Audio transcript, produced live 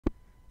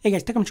Hey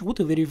guys, welcome to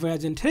the video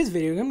guys. In today's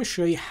video, I'm going to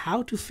show you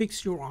how to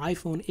fix your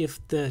iPhone if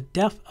the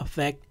depth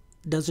effect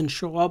doesn't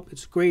show up,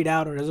 it's grayed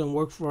out, or doesn't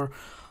work for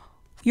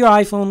your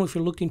iPhone if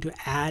you're looking to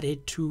add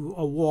it to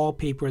a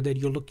wallpaper that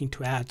you're looking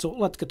to add. So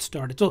let's get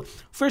started. So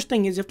first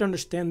thing is you have to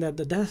understand that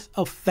the depth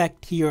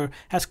effect here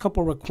has a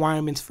couple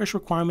requirements. First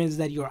requirement is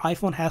that your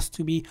iPhone has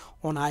to be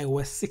on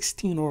iOS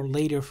 16 or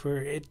later for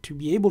it to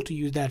be able to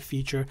use that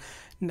feature,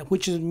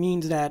 which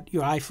means that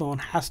your iPhone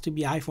has to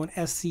be iPhone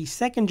SE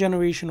second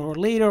generation or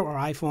later, or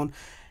iPhone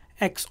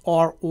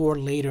XR or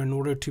later in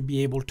order to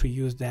be able to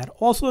use that.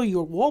 Also,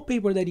 your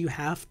wallpaper that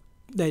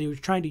you're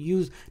trying to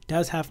use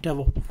does have to have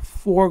a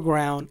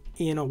foreground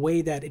in a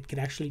way that it can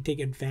actually take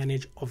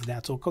advantage of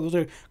that. So those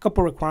are a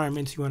couple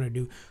requirements you want to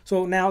do.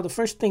 So now the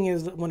first thing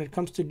is, when it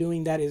comes to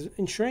doing that, is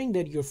ensuring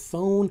that your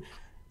phone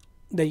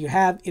that you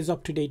have is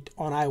up to date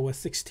on iOS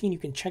 16. You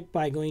can check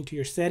by going to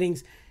your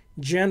settings,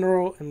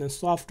 general, and then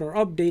software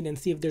update, and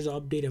see if there's an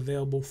update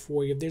available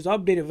for you. If there's an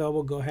update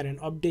available, go ahead and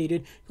update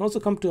it. You can also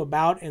come to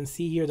about and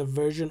see here the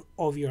version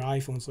of your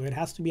iPhone. So it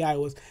has to be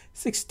iOS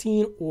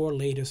 16 or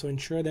later. So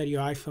ensure that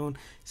your iPhone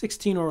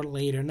 16 or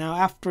later. Now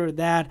after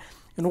that,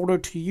 in order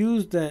to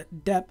use the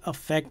depth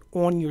effect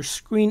on your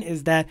screen,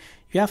 is that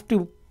you have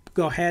to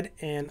go ahead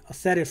and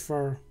set it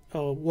for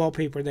a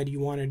wallpaper that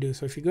you want to do.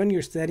 So if you go in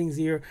your settings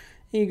here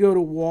and you go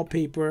to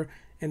wallpaper,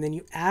 and then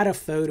you add a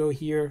photo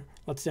here.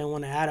 Let's say I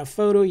want to add a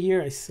photo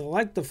here. I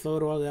select the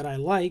photo that I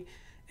like.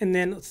 And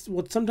then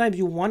what sometimes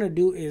you want to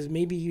do is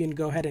maybe you can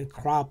go ahead and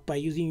crop by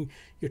using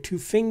your two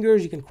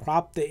fingers. You can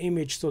crop the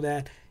image so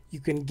that you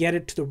can get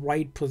it to the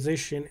right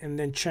position, and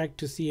then check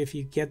to see if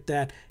you get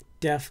that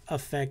depth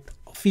effect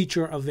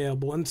feature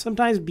available. And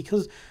sometimes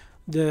because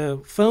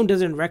the phone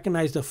doesn't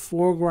recognize the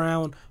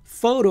foreground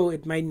photo,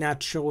 it might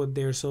not show it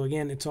there. So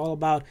again, it's all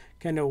about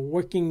kind of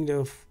working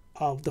the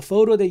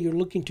photo that you're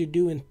looking to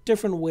do in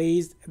different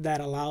ways that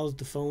allows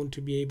the phone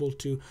to be able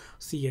to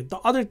see it. The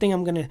other thing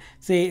I'm going to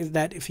say is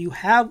that if you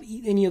have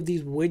any of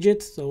these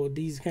widgets, so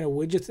these kind of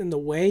widgets in the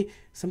way,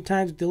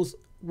 sometimes those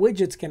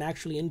widgets can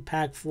actually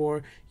impact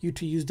for you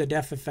to use the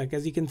depth effect.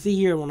 As you can see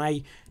here, when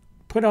I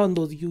put on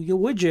those your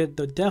widget,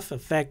 the depth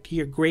effect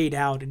here grayed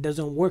out. It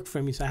doesn't work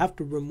for me, so I have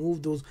to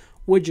remove those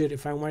widget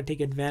if I want to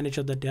take advantage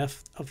of the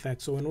depth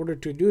effect. So in order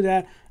to do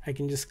that, I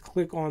can just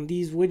click on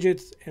these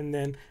widgets, and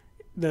then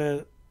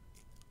the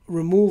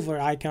remover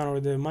icon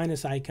or the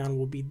minus icon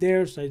will be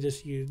there. So I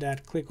just use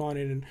that, click on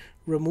it, and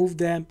remove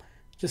them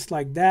just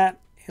like that.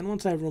 And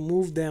once I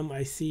remove them,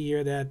 I see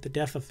here that the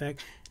depth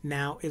effect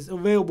now is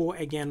available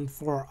again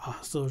for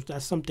us. So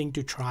that's something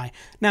to try.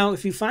 Now,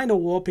 if you find a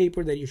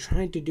wallpaper that you're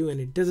trying to do and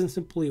it doesn't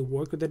simply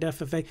work with the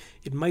depth effect,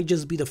 it might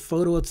just be the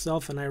photo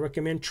itself, and I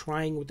recommend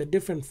trying with a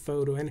different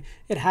photo. And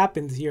it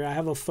happens here. I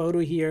have a photo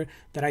here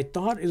that I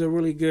thought is a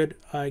really good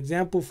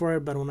example for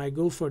it, but when I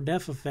go for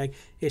depth effect,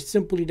 it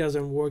simply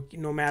doesn't work.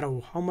 No matter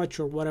how much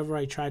or whatever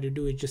I try to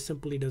do, it just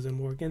simply doesn't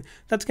work. And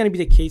that's going to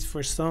be the case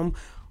for some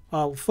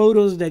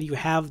photos that you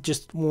have,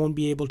 just won't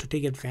be able to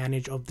take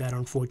advantage of that,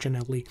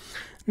 unfortunately.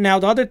 Now,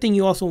 the other thing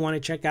you also want to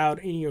check out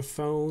in your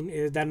phone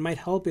is that might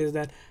help is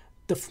that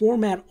the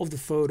format of the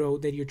photo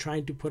that you're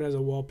trying to put as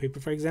a wallpaper.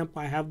 For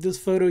example, I have this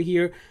photo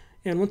here,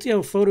 and once you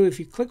have a photo, if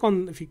you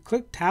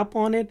tap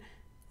on it,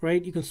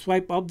 right, you can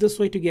swipe up this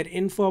way to get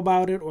info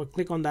about it, or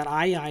click on that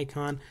eye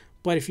icon.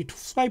 But if you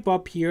swipe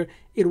up here,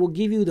 it will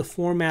give you the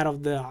format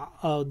of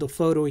the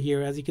photo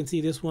here. As you can see,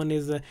 this one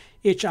is a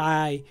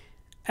HIFE.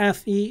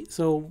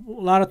 So a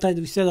lot of times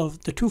we said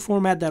of the two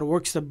format that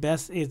works the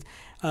best is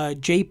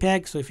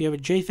JPEG. So if you have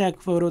a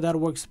JPEG photo, that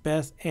works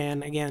best.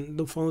 And again,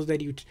 the phones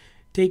that you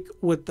take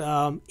with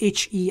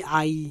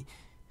HEIC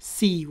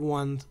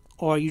ones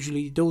are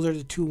usually, those are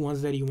the two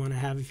ones that you want to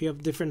have. If you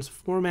have different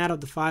format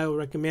of the file,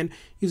 recommend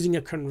using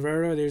a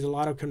converter. There's a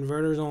lot of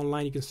converters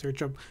online. You can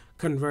search up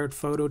convert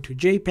photo to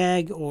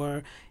JPEG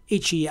or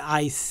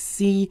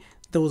HEIC.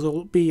 Those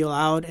will be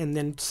allowed, and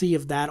then see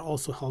if that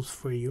also helps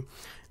for you.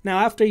 Now,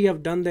 after you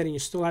have done that and you're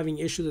still having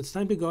issues, it's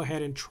time to go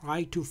ahead and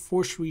try to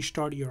force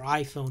restart your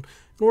iPhone.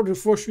 In order to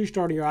force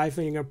restart your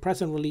iPhone, you're going to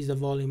press and release the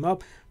volume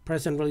up,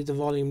 press and release the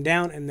volume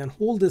down, and then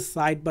hold this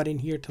side button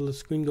here till the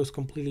screen goes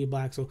completely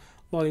black. So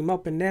volume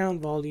up and down,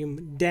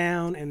 volume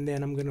down, and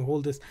then I'm going to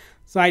hold this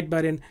side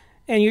button.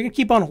 And you're going to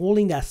keep on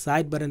holding that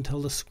side button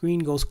until the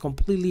screen goes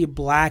completely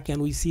black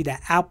and we see the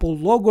Apple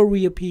logo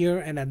reappear.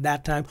 And at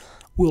that time,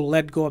 we'll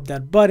let go of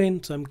that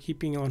button. So I'm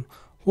keeping on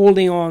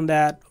holding on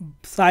that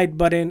side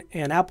button,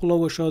 and Apple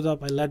logo shows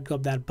up. I let go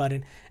of that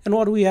button, and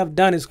what we have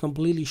done is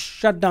completely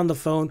shut down the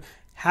phone,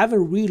 have it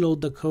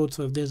reload the code.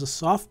 So if there's a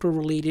software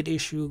related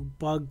issue,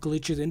 bug,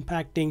 glitches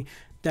impacting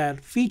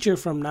that feature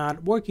from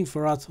not working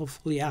for us,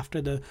 hopefully after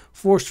the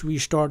forced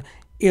restart,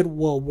 it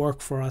will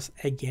work for us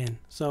again.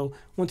 So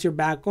once you're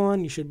back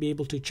on, you should be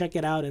able to check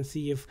it out and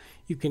see if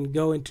you can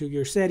go into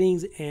your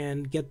settings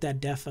and get that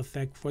depth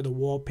effect for the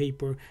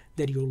wallpaper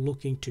that you're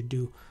looking to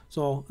do.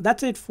 So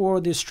that's it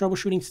for this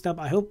troubleshooting step.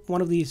 I hope one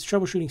of these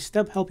troubleshooting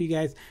steps help you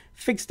guys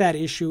fix that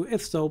issue.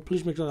 If so,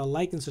 please make sure to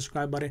like and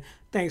subscribe button.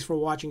 Thanks for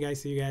watching,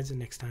 guys. See you guys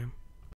next time.